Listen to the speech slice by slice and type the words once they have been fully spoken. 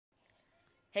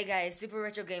Hey guys, Super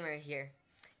Retro Gamer here,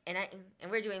 and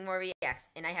we're doing more reacts,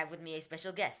 and I have with me a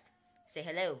special guest. Say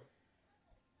hello.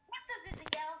 What's up, this is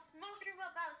Gal Smokescreen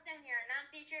about Sam here, and I'm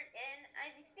featured in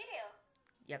Isaac's video.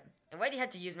 Yep. And why do you have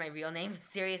to use my real name?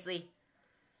 Seriously?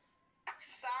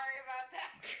 Sorry about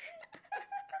that.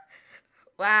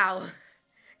 Wow.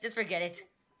 Just forget it.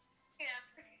 Yeah.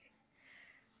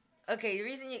 Okay, the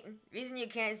reason you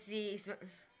can't see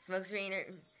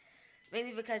Smokescreen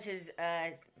mainly because his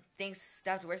things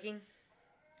stopped working.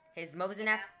 His Mobizen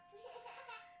app.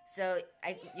 So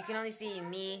you can only see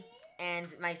me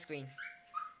and my screen.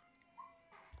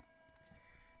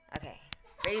 Okay.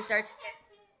 Ready to start?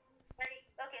 Ready?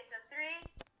 Okay, so 3,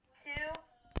 2,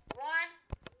 1,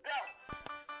 go.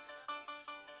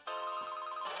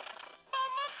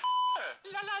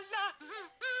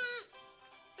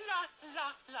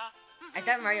 I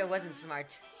thought Mario wasn't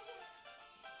smart.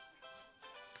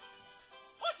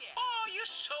 Oh, you're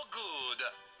so good.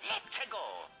 Let's go.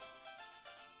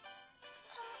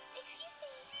 Excuse me.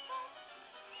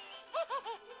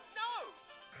 No.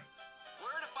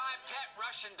 Where to find pet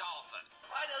Russian dolphin?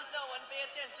 Why does no one pay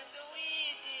attention to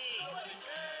Luigi?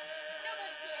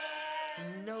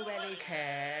 Nobody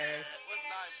cares. What's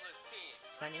 9 plus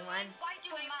 10? 21. Why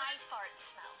do my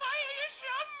farts smell? Why are you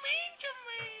so mean to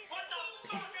me? What the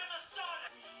fuck is a son?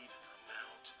 Weed,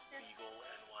 Mount, Eagle,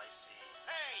 NYC.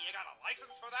 Hey, you got a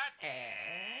license for that?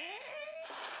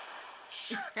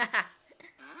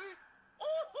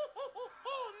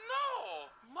 Oh, no!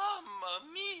 Mamma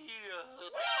mia! No!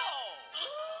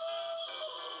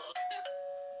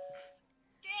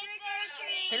 Trick or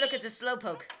treat! Hey, look, it's a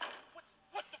slowpoke.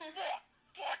 What the fuck?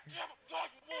 God damn it! God,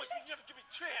 you boys, you never give me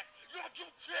a chance! You never give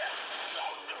me a chance! No,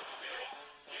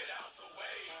 bitch! Get out the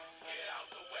way! Get out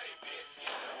the way, bitch!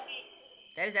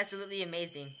 That is absolutely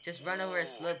amazing. Just run over a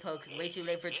slowpoke way too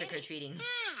late for trick-or-treating.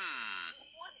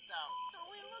 What the are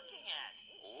we looking at?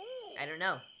 I don't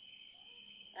know.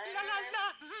 La la la!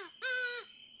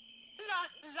 La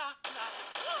la la!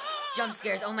 Jump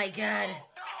scares, oh my god. No!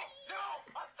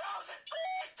 1,000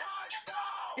 times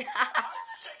no! I'm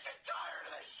sick and tired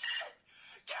of this shit!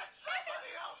 Get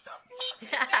somebody else to fucking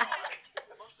do it!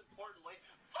 And most importantly,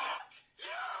 fuck you!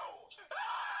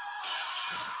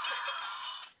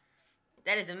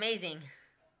 That is amazing.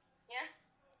 Yeah.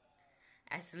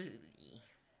 Absolutely.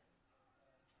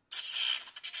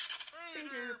 Hey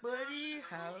there, buddy.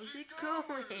 How's it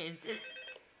going?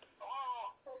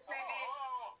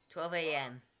 12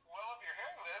 a.m. Well, if you're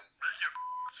hearing this...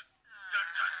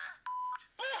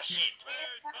 Bullshit!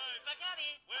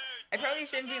 I probably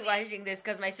shouldn't be watching this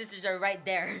because my sisters are right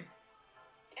there.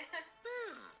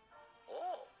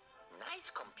 Oh, nice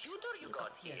computer you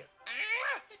got here.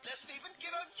 It doesn't even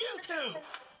get on YouTube!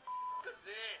 Look at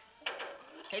this.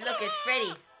 Hey, look, it's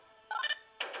Freddy.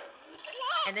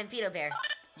 And then Pedo Bear.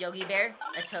 Yogi Bear.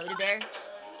 A Toad Bear.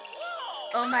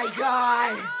 Oh my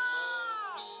god!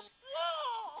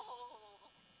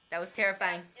 That was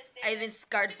terrifying. I've been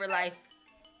scarred for life.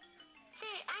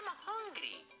 Say, I'm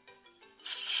hungry.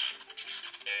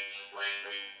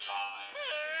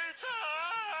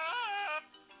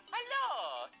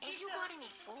 Hello. Do you want any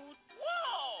food?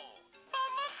 Whoa!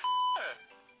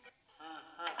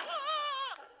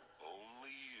 Only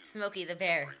you Smokey the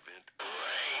Bear. prevent booty.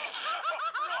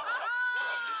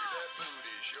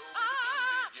 Show me the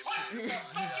booty. Give me the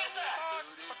booty.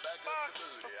 Back up the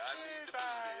booty. I need the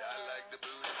booty. I like the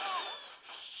booty.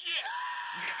 Shit!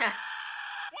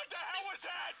 What the hell was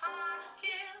that?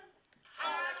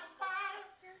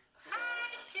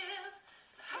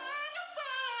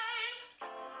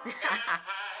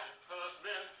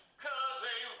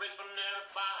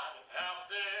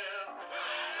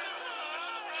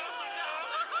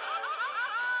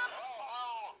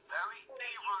 Very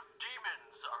evil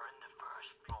demons are in the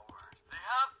first floor. They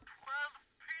have 12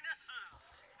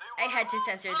 penises. I had to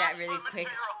censor that really quick.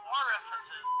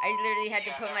 I literally had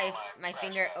to put my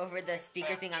finger over the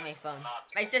speaker thing on my phone.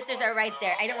 My sisters are right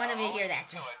there. I don't want them to hear that.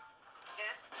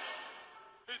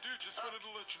 Hey dude, just wanted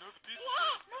to let you know the pizza.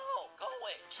 No, go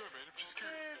away. Sorry man, I'm just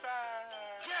curious.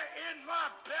 Get in my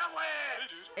belly.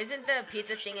 Hey dude. Isn't the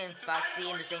pizza thing in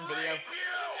Foxy in the same video?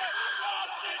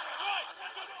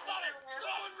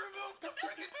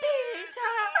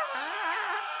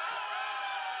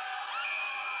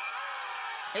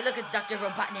 Hey, look, it's Dr.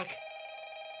 Robotnik.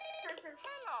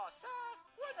 Hello, sir.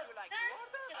 Would you like to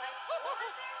order?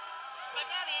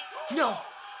 Spaghetti. No!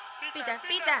 Pizza,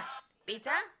 pizza,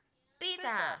 pizza,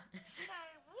 pizza,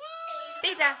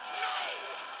 pizza.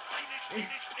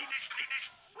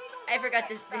 I forgot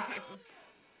to.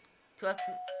 12,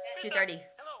 2:30.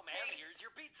 Hello, ma'am. Here's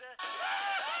your pizza.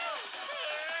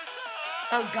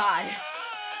 Oh God. And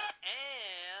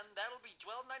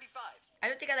 $12.95. I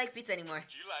don't think I like pizza anymore.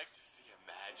 Would you like to see a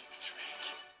magic trick?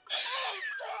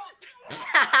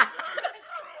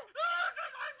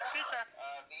 Pizza.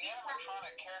 The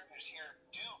animatronic characters here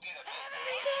do get a bit.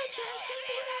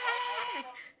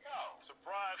 No.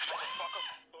 Surprise, motherfucker.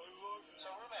 I love you. So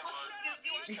remember,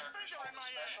 these characters hold a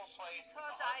special place in the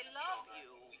Because heart I of the love show.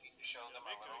 you. We need to show them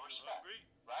a little respect, Hungry?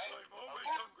 right? I'm always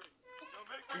hungry. Don't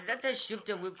make me Is that the shoop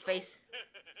the whoop face?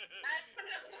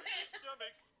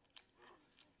 stomach.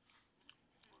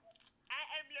 I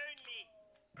am lonely.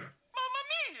 Mamma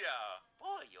mia!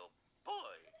 Boy, oh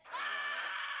boy.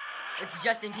 It's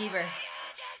Justin Bieber.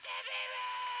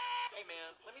 Hey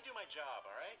man, let me do my job,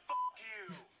 alright? Fuck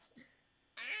you.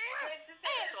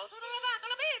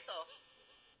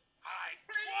 Hi.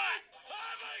 What?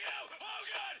 Oh my god! Oh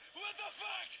god! What the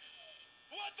fuck?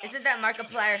 What the Isn't that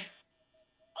Markiplier?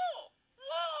 Oh!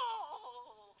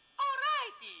 Whoa!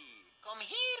 Alrighty! Come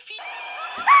here,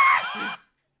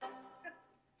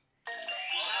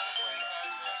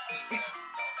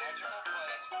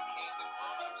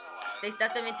 They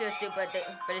stuffed him into a suit, but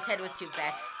his head was too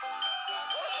fat.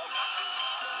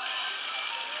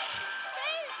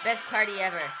 Best party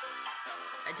ever.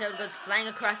 A toad goes flying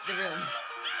across the room.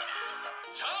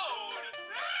 Toad!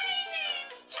 My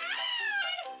name's Toad!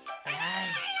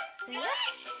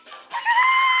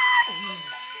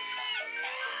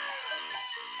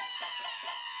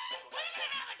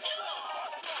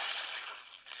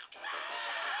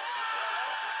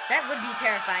 That would be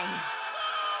terrifying.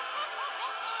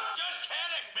 Just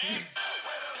kidding, man!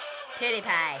 Kitty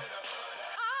pie.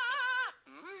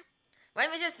 Why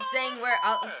am I just saying where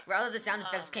all of the sound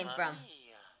effects came from? I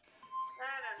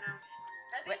don't know.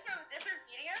 Are these from different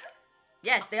videos?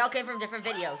 Yes, they all came from different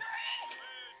videos.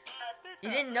 You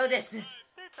didn't know this. Pizza.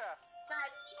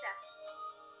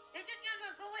 They just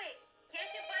never go away.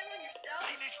 Can't you buy one yourself?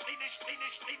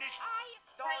 Finish.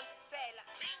 Don't sell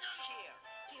here.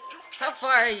 How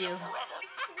far are you?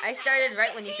 I started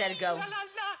right when you said go.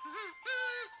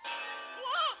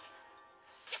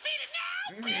 You feed it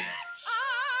now, bitch!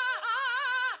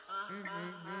 I'm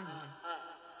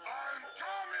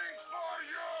coming for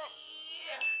you!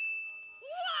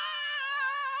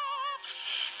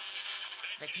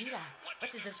 Vegeta,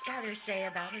 what does the scouter say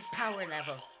about his power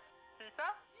level? Pizza?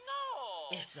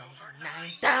 No. It's over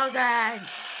 9,000!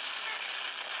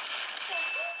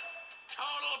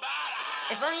 Total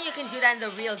badass! If only you can do that in the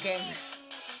real game.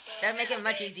 That'd make it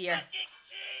much easier.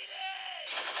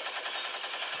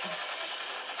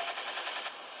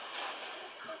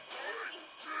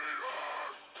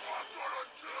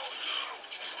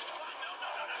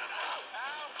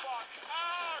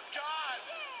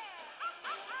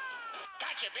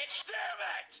 Damn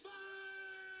it!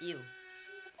 You.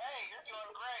 Hey, you're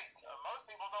doing great. Most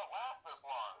people don't last this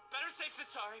long. Better safe than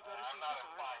sorry, better I'm safe not than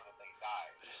sorry. implying that they die.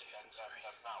 Better safe than That's sorry.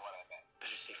 not what I meant.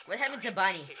 Better safe than What happened to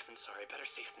sorry. Bonnie? Better safe than sorry, better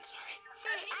safe than sorry.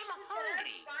 I'm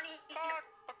hungry.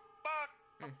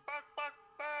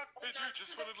 Hey dude,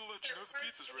 just wanted to let you know the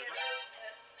pizza's ready.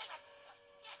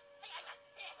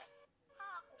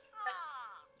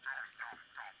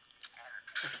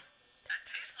 That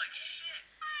tastes like shit.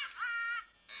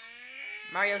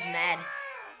 Mario's mad.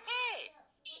 Hey!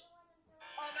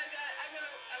 Oh my god, I know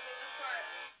this part.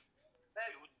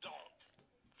 You don't.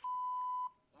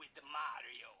 With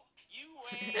Mario. You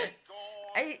ain't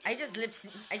going I just lip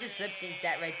synced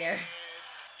that right there.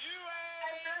 You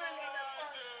ain't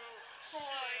gonna do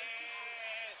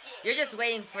shit. You're just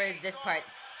waiting for this part.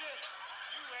 Shit.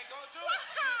 You ain't gonna do it.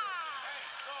 Hey,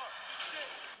 no,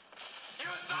 shit. You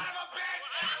son of a bitch!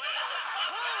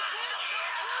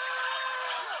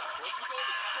 What's with all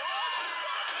the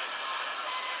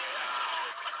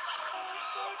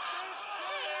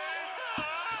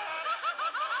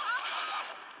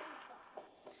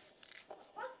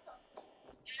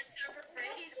It's Super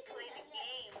Freddy's playing a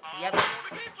game. Yep. Oh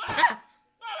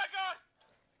my god!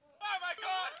 Oh my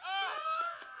god! Oh!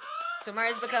 So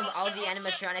Mario's become all the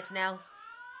animatronics now.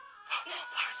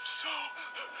 I'm so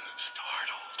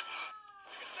startled.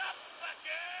 Stop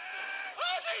fucking!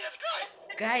 Oh Jesus Christ!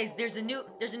 Guys, there's a new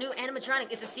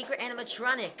animatronic. It's a secret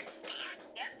animatronic.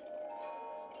 Yep.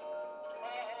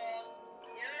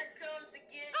 Here it comes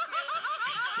again.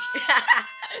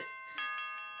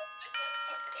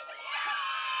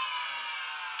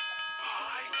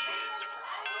 My kids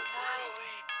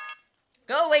probably.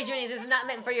 Go away, Junie. This is not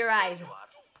meant for your eyes.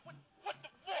 What the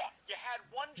fuck? You had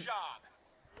one job.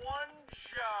 One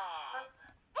job.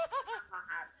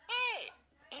 Hey,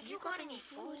 have you got any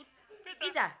food?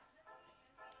 Pizza.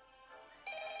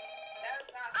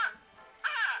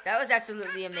 That was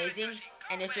absolutely amazing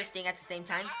and interesting at the same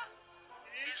time.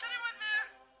 Is anyone there?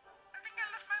 I think I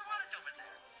left my wallet over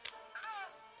there.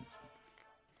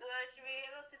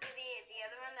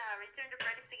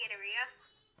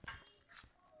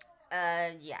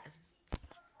 Yeah.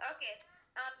 Okay.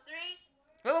 3.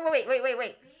 Wait.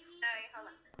 Alright, hold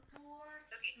on.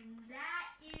 Okay. That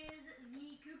is the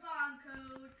coupon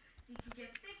code, so you can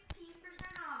get 15%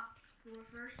 off your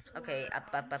first order. Okay.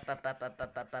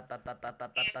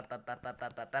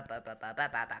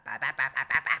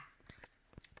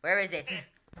 Where is it? I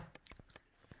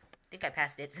think I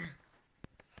passed it.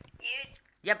 You.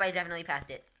 Yep, I definitely passed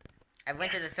it. I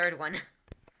went to the third one.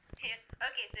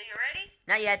 Okay, so you ready?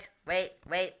 Not yet. Wait.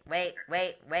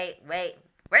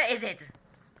 Where is it?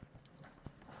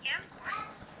 Yeah.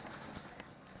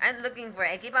 I'm looking for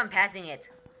it. I keep on passing it.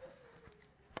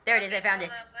 There it is. I found it.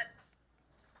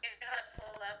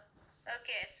 Hold up.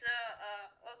 Okay, so,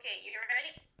 okay, you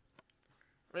ready?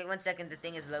 Wait 1 second. The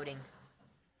thing is loading.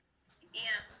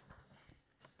 Yeah.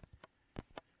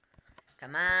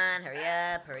 Come on. Hurry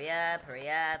up.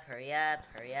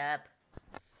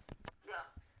 Go.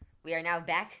 We are now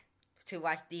back to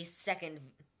watch the second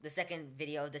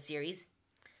video of the series.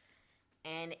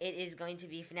 And it is going to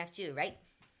be FNAF 2, right?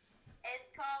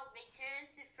 It's called Return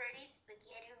to Freddy's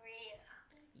Spaghettria.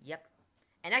 Yep.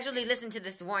 And actually listen to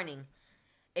this warning.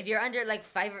 If you're under like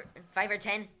 5 or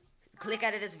 10, click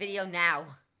out of this video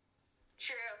now.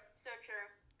 True. So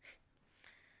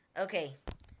true. Okay.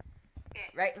 Okay.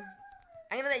 Right.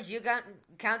 I'm gonna let you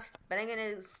count, but I'm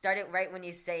gonna start it right when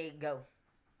you say go.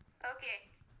 Okay.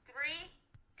 3,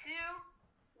 2,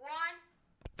 1,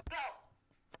 go.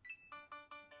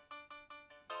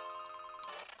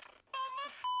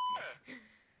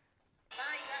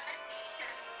 Oh, you got it?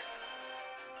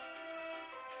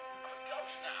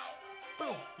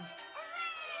 Boom.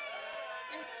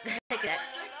 Take that.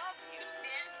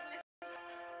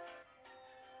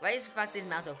 Why is Foxy's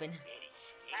mouth open?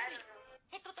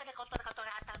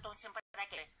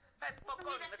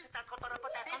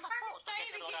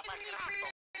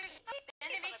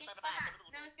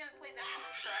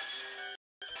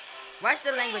 Watch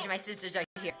the language, my sisters are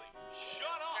here. Shut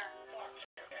up!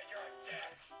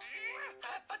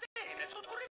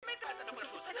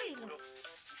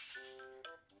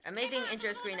 Amazing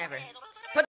intro screen ever.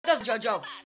 Put those JoJo.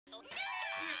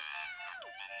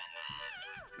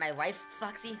 My wife,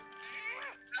 Foxy. No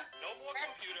more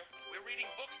computer. We're reading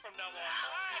books from now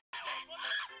on.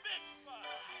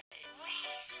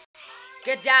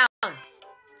 Get down.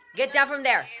 Get down from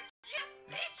there.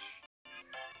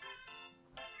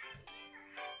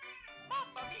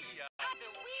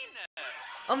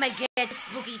 Oh my god, it's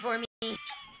spooky for me.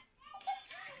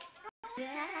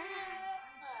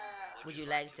 Would you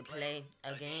like to play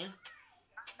a game?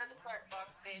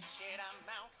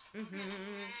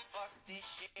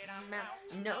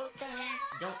 No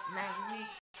thanks, don't mind me.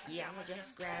 Yeah, I'ma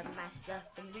just grab my stuff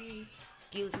and leave.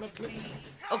 Excuse me, please.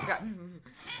 Oh crap.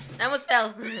 I almost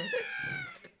fell.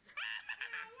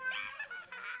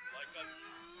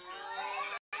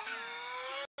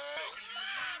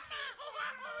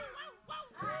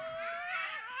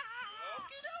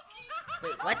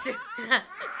 Wait, what?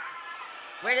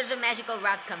 Where did the magical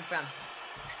rock come from?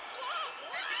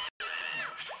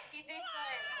 He thinks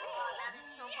that that is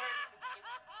so hard.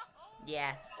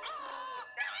 Yeah.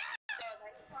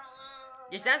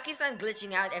 Your sound keeps on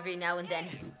glitching out every now and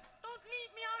then.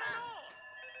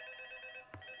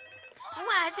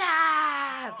 What's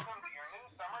up?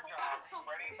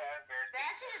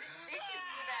 They should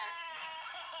do that.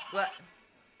 What?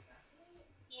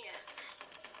 Yeah.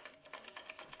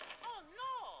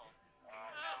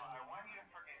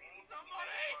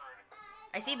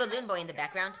 I see Balloon Boy in the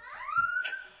background.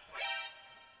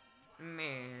 Meh.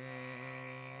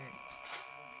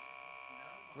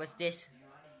 What's this?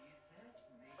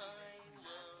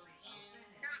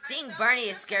 Seeing Barney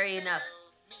is scary enough.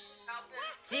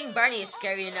 Seeing Barney is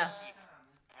scary enough.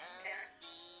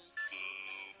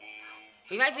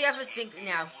 We might be off of sync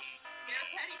now.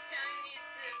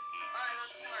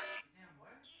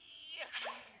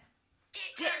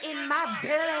 Get in my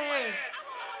belly!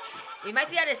 We might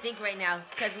be out of sync right now,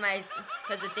 cause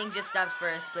the thing just stopped for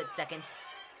a split second.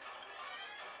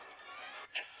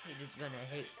 He's just gonna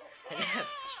hate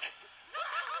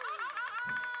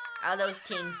all those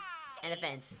teens and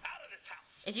offense.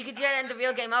 If you could do that in the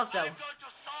real game also.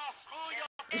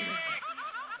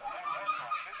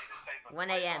 1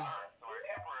 a.m.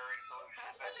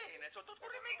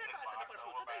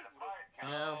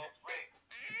 No.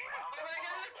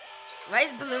 Why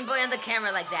is Balloon Boy on the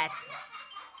camera like that?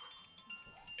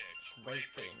 It's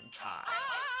raping time.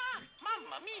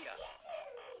 Mamma mia!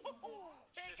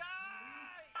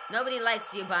 Nobody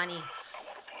likes you, Bonnie.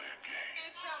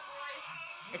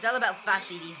 It's all about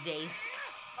Foxy these days.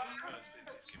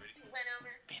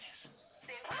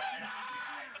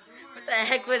 What the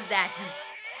heck was that?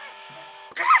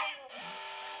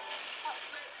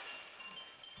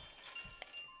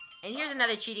 And here's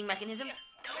another cheating mechanism.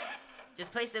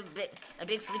 Just place a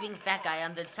big sleeping fat guy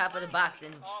on the top of the box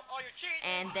and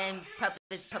then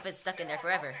puppets stuck in there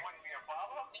forever.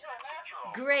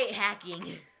 Great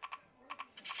hacking.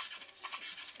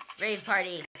 Rave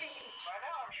party.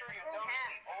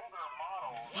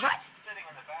 What?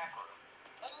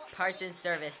 Parts in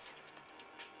service.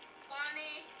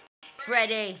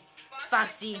 Freddy.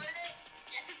 Foxy.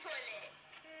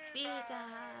 Pizza.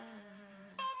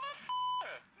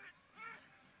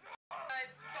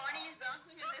 Bonnie is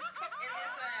awesome in this video.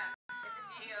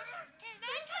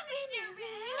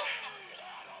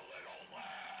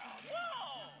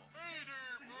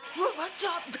 What's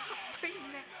up?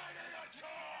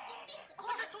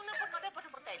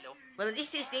 Well, at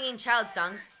least he's singing child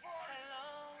songs.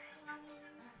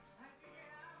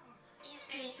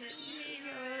 Is it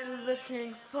you're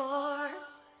looking for?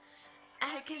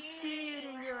 I can see it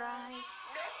in your eyes.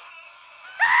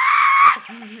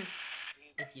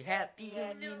 If you're happy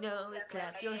and you know it,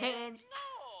 clap your hands.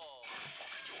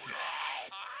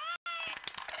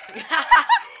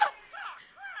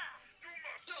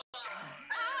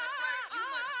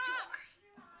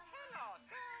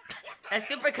 That's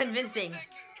super convincing.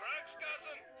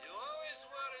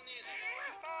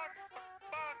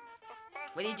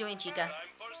 What are you doing, Chica?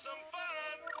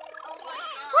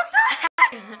 What the heck?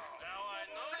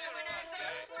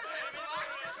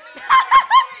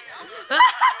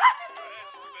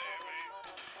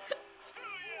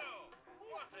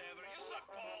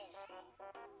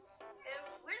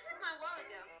 Where's my wallet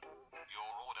go?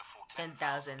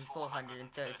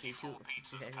 10,432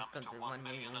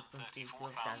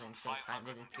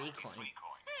 1,052,503 coins.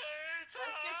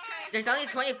 There's only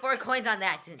 24 coins on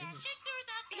that.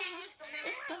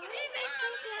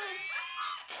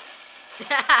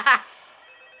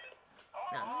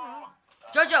 No.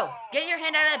 Jojo, get your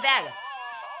hand out of the bag.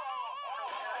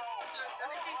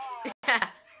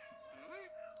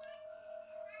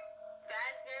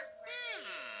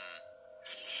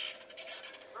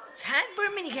 Time for a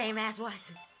minigame, ass what? This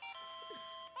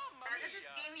is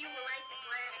game you would like to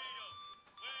play.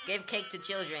 Give cake to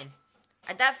children.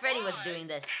 I thought Freddy was doing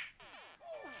this.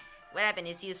 What happened?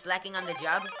 Is he slacking on the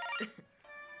job?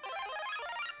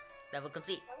 Level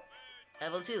complete.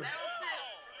 Level 2.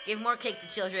 Give more cake to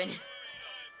children.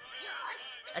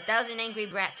 1,000 angry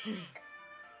brats.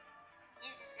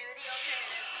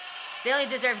 They only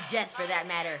deserve death for that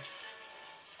matter.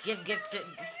 Give gifts to...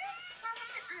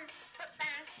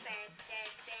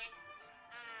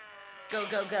 Go,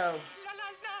 go, go.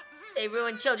 They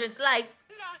ruin children's lives.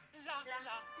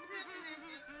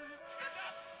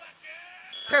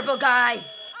 Purple guy.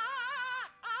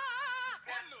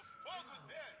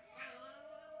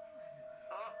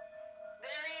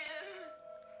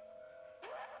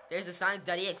 There's a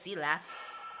Sonic.exe laugh.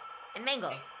 And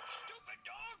Mango.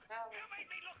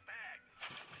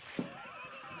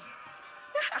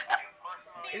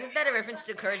 Isn't that a reference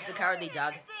to Courage the Cowardly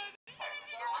Dog?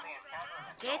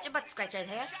 Get your butt scratch right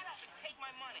here.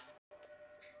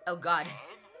 Oh God.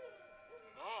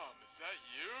 Mom, is that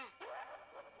you?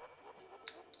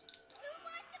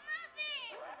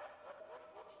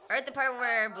 Or at the part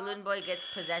where Balloon Boy gets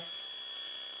possessed.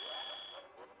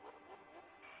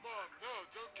 Mom, no,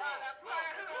 don't go.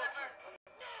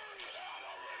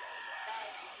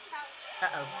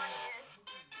 Uh-oh.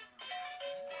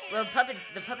 Well,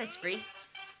 the puppet's free.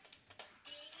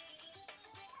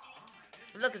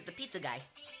 Look, it's the pizza guy.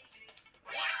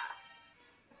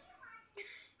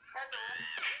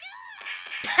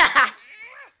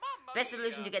 Best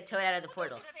solution to get Toad out of the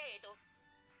portal.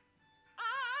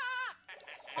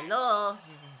 Hello?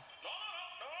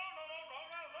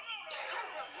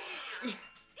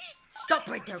 Stop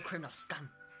right there, criminal scum.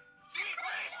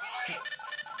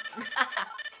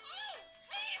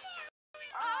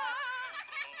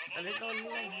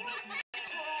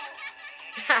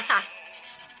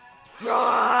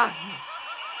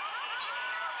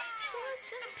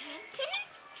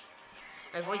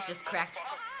 My voice just cracked.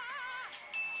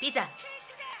 Pizza.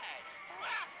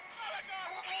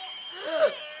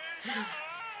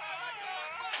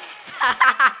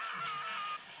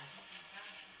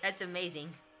 That's amazing.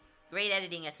 Great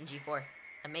editing, SMG4.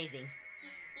 Amazing.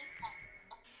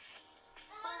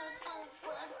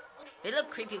 They look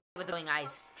creepy with glowing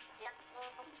eyes.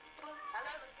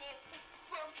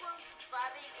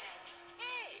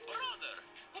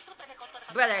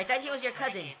 Brother, I thought he was your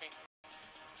cousin.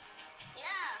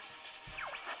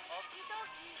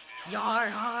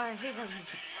 Yar,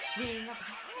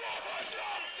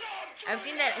 I've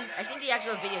seen that. I've seen the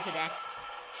actual video to that.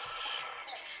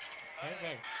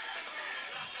 There.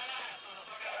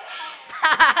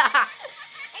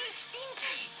 Hey,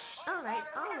 Stinky!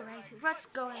 Alright, what's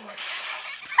going on?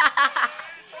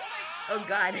 Oh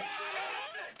god.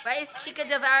 Why is Chica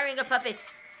devouring a puppet?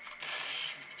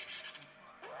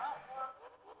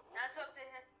 That's up to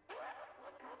him.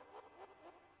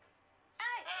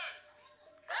 Hey!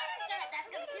 That's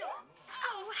gonna kill him.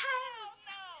 Oh, hey!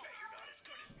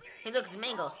 He looks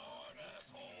mangled.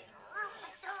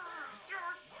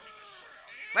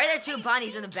 Why are there two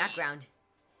Bonnies in the background?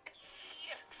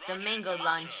 The mangled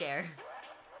lawn chair.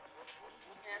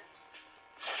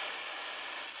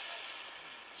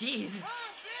 Jeez.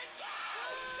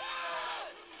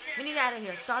 We need out of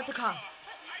here. Start the car. I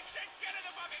said get in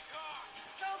the fucking car!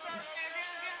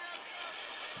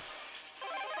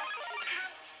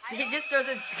 He just throws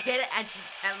a kid at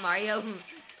Mario. Oh wait,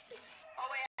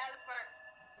 that was part.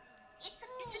 It's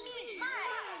me,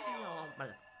 Mario.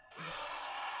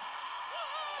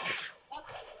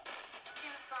 Do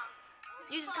the song.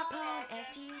 Use Capone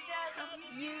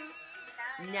F-U-W.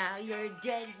 Now you're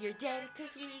dead,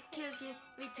 cause we killed you.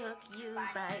 We took you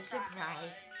by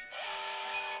surprise.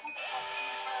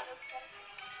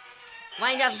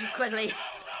 Wind up quickly.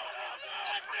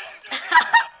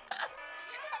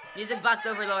 Music box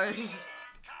overlord.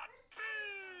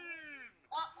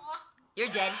 You're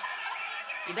dead.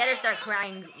 You better start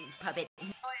crying, puppet. Oh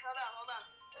wait, hold on.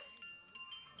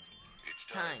 It's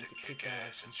time to kick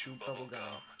ass and shoot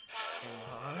bubblegum. And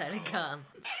all let it come.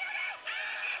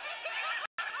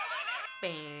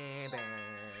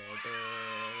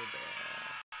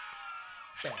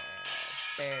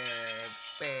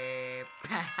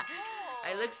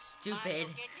 I look stupid.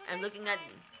 I'm looking at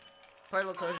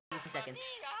portal closing in 2 seconds.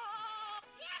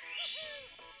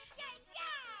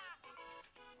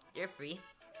 You're free.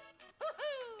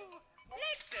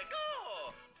 Let's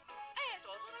go!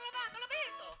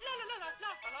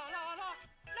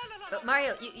 But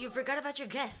Mario, you forgot about your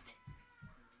guest.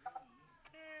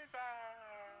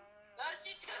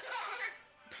 She took over.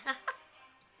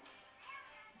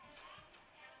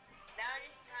 Now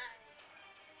it's time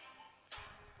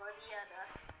for the other.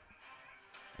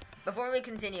 Before we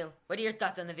continue, what are your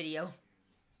thoughts on the video?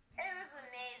 It was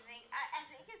amazing. I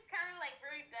think it's kind of like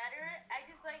very better. I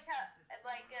just like how the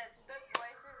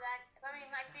voices that. I mean,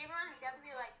 my favorite one has got to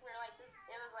be like where like this.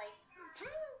 It was like.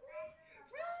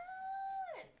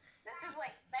 That's just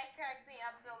like that cracked me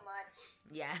up so much.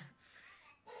 Yeah.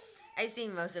 I've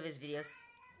seen most of his videos.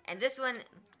 And this one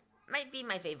might be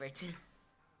my favorite.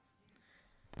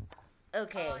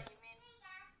 Okay. Oh, you mean?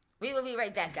 We will be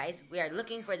right back, guys. We are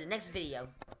looking for the next video.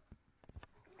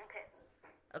 Okay.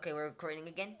 Okay, we're recording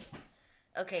again.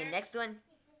 Okay, next one.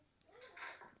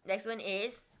 Next one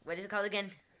is, what is it called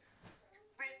again?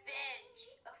 Revenge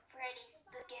of Freddy's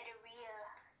Spaghetteria.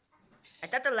 I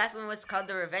thought the last one was called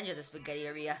The Revenge of the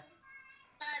Spaghettria.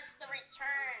 That's the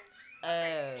return. Oh.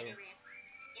 Spaghetteria.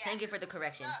 Yeah. Thank you for the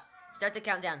correction. Start the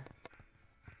countdown.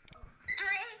 3,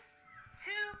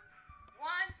 2,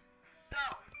 1, go.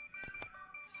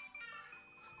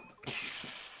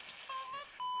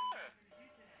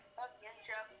 Up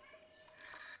intro.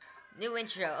 New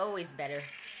intro, always better.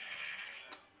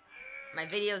 My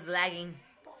video's lagging.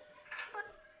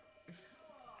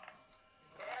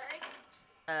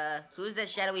 Who's that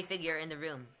shadowy figure in the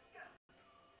room?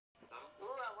 Ooh,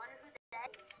 I wonder who that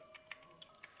is.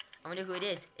 I wonder who it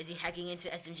is. Is he hacking into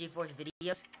smg4's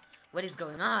videos? What is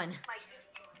going on?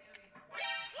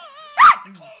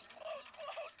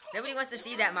 Nobody wants to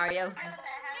see that, Mario.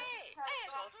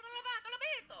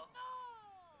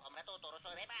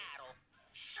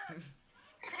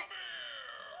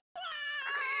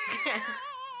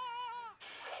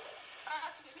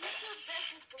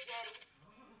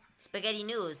 Spaghetti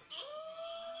news.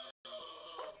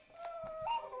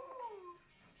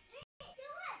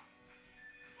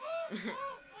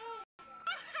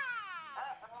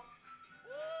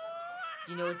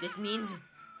 You know what this means?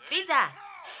 Pizza!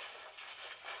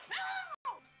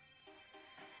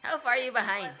 How far are you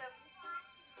behind?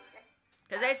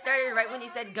 Because I started right when you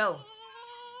said go.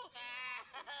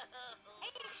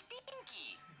 Hey,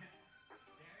 Stinky!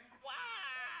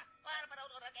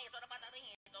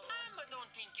 I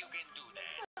don't think you can do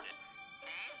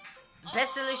that.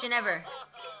 Best solution ever.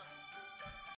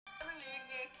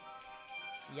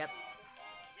 Yep.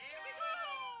 Here we go!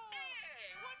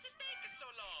 Hey, what's it taking so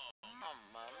long?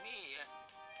 Mamma mia.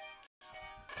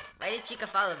 Why did Chica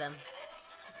follow them?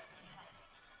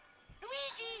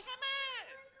 Luigi, come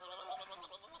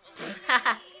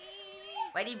on!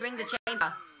 Why did he bring the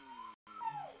chainsaw?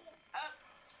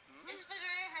 This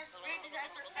figure has 3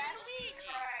 designs for fast.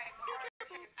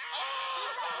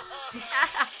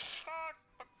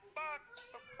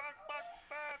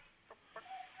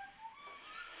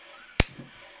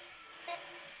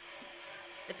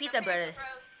 The Pizza Brothers.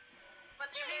 What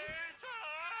do you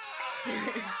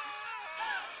mean?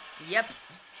 Yep.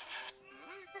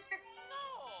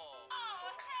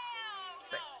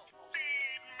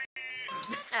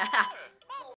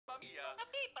 Mamma mia.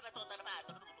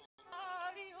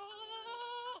 Mario.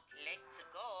 Let's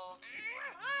go.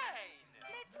 Fine.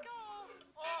 Let's go.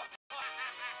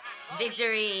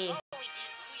 Victory.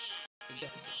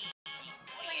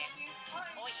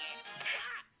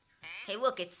 Hey,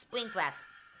 look, it's Spring Clap.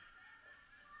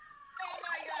 Oh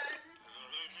my gosh.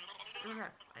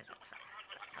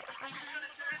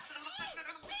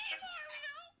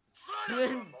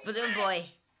 Balloon Boy.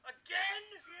 Again?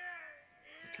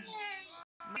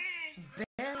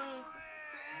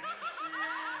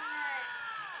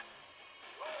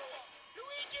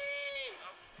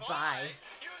 Bye.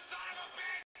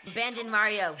 Abandoned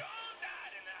Mario.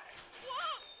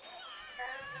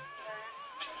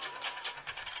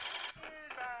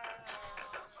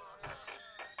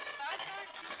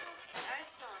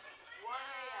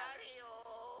 Mario.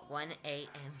 1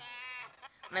 a.m.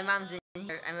 My mom's in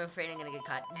here. I'm afraid I'm gonna get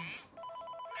caught.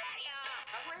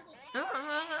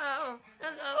 Hello.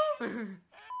 Hello.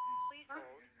 Please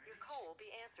hold. Your call will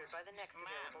be answered by the next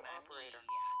available operator.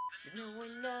 No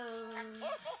one knows.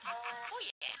 Oh,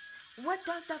 yeah. What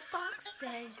does the fox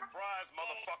say? Surprise,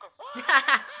 motherfucker.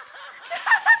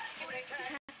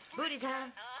 Booty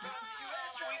time.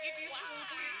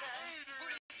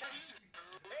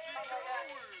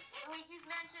 Luigi's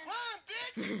Mansion.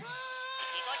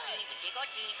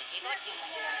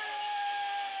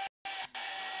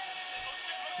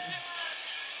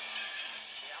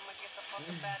 I'ma get the fuck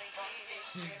up out of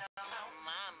here.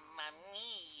 Mamma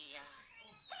mia.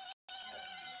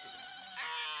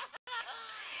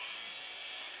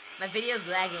 My video's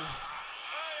lagging.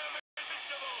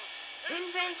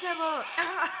 Invincible.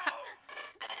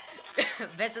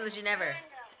 Best solution ever.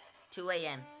 2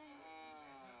 a.m.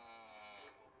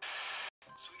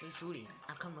 Hey, Sweetie,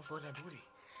 I'll come before that booty.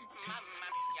 Mamma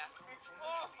mia.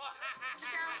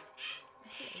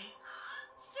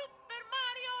 Super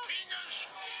Mario.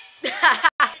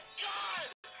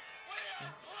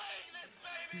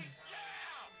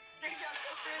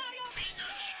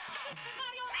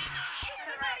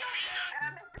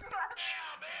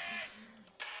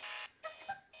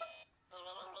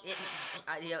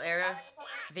 Audio error.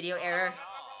 Video error.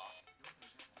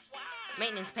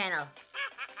 Maintenance panel.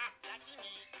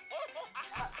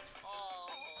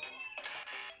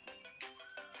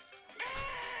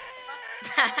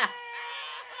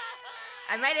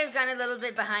 I might have gone a little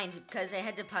bit behind because I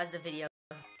had to pause the video.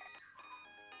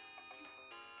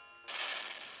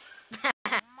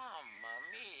 Mamma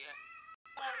mia.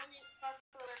 Let me put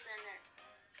this in there.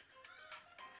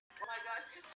 Oh my gosh.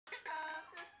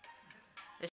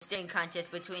 The staring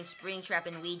contest between Springtrap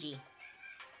and Ouija.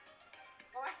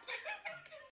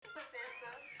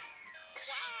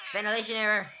 Ventilation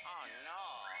error. Oh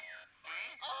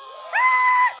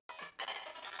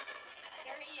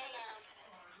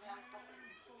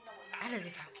no. Out of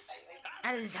this house.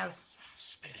 Out of this house.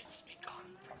 Spirits be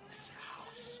gone from this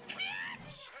house.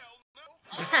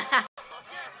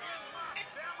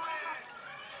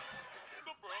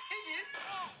 So, bro.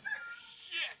 Oh,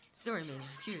 shit. Sorry, man,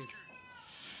 just curious.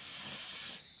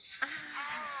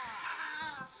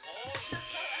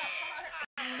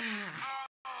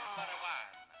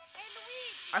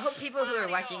 I hope people who are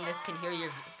watching this can hear you,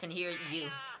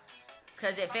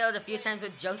 cause it failed a few times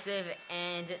with Joseph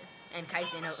and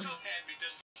Kaisen. So happy to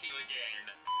see you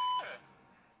again.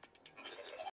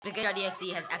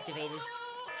 Spaghetti.exe has activated.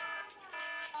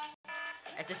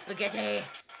 It's a spaghetti.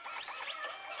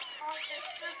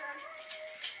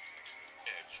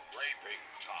 It's raping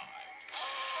time.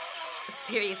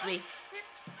 Seriously.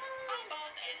 How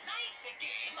about a nice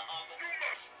game of You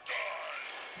must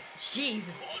die. Jeez.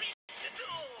 Luigi?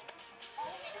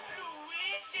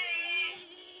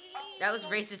 That was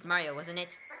racist Mario, wasn't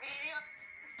it?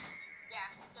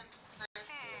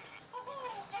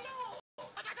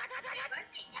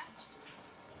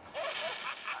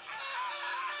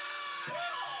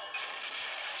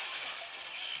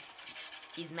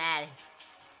 He's mad.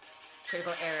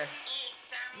 Critical error.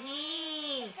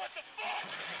 Nee.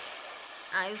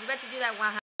 I was about to do that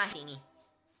wahahini.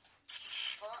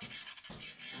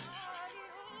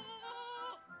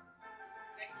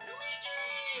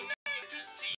 To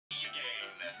see you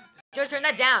again. Joe, turn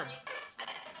that down.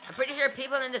 I'm pretty sure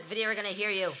people in this video are gonna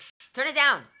hear you. Turn it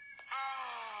down.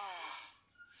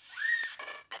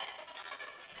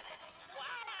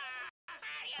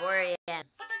 4 a.m.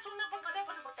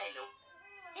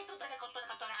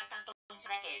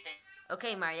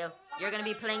 Okay, Mario, you're gonna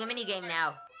be playing a minigame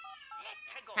now.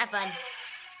 Have fun.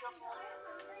 7.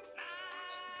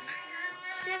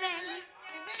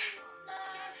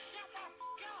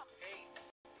 Hey,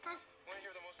 wanna hear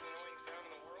the most annoying sound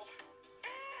in the world?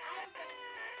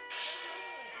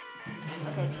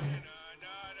 Okay.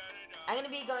 I'm gonna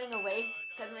be going away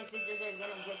because my sisters are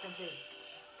gonna get some food.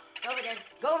 Go over there.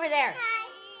 Go over there.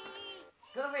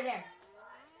 Go over there.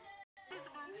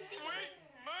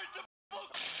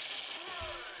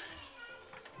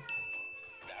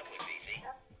 That was easy.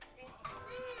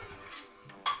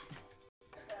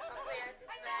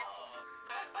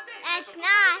 That's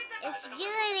not. It's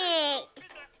Julie.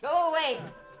 Go away.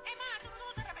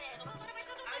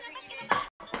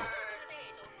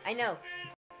 I know.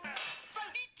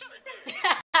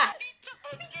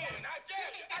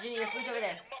 Junior, your food's over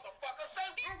there. Motherfucker, say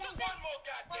one more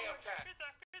goddamn time.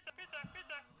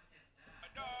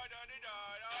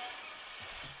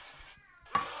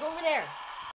 Go over there.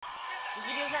 This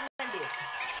video's not meant to.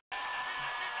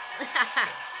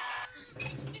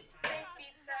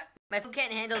 My phone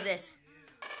can't handle this.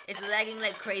 It's lagging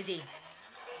like crazy.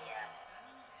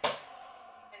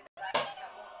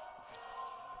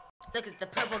 Look at the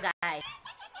purple guy.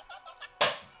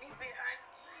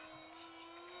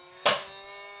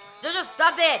 Jojo,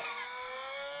 stop it!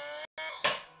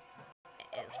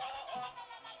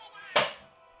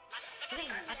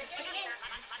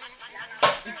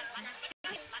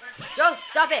 Joe,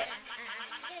 stop it!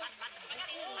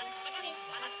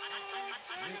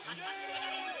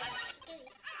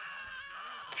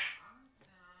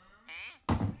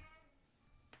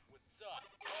 What's up?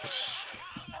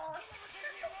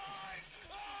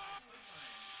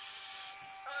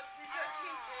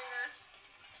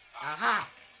 Aha!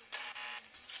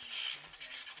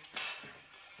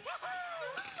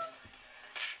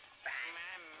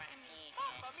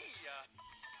 Mamma mia.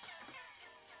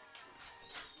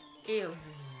 Ew.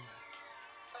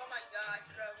 Oh my gosh,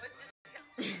 bro. What just...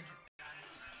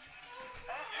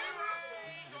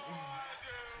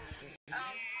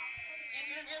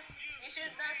 You should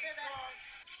have not said that.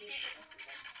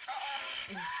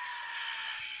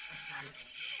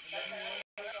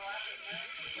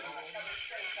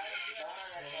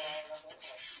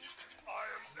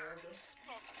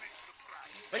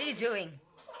 What are you doing?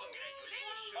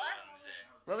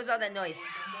 What was all that noise?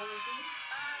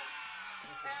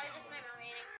 I just made my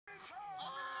meeting.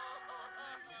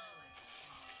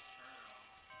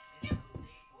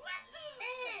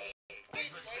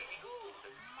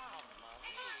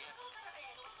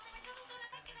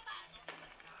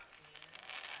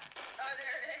 Oh,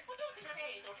 there it is.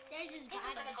 There's his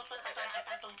body.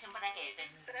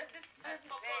 That's his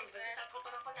perfect face,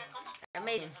 man.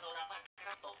 Amazing.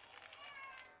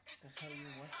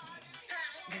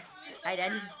 Hi,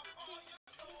 Daddy.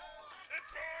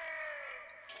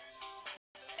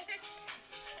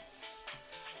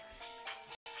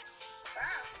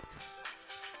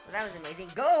 Well, that was amazing.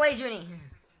 Go away, Junie.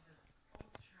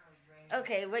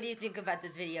 Okay, what do you think about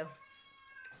this video?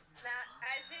 Now,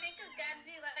 I think it's gotta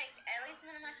be like at least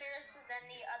one of my favorites than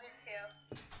the other two.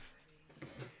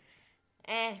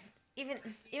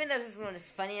 Even though this one is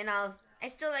funny and all, I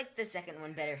still like the second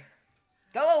one better.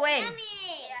 Go away. Yeah,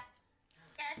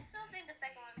 I still think the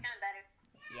second one's kind of better.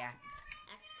 Yeah.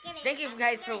 Thank you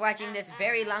guys for watching this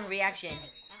very long reaction.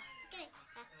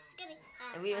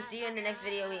 And we will see you in the next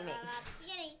video we make.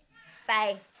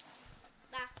 Bye.